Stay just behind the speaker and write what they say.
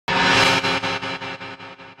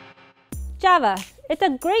Java. It's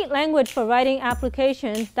a great language for writing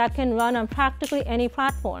applications that can run on practically any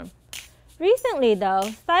platform. Recently though,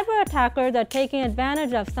 cyber attackers are taking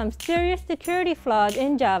advantage of some serious security flaws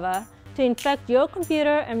in Java to infect your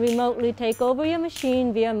computer and remotely take over your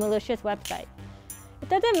machine via a malicious website. It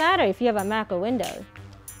doesn't matter if you have a Mac or Windows.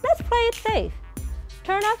 Let's play it safe.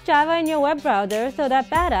 Turn off Java in your web browser so that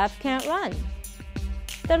bad apps can't run.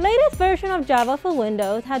 The latest version of Java for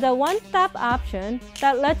Windows has a one-stop option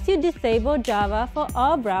that lets you disable Java for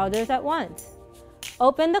all browsers at once.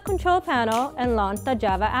 Open the Control Panel and launch the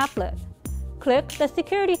Java applet. Click the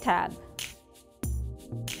Security tab.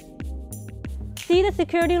 See the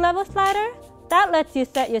security level slider? That lets you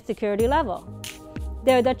set your security level.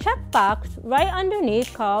 There's a checkbox right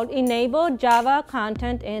underneath called Enable Java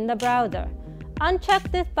Content in the Browser. Uncheck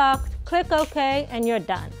this box, click OK, and you're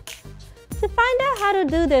done. To find out how to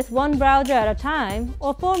do this one browser at a time,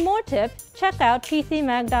 or for more tips, check out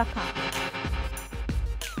PCMag.com.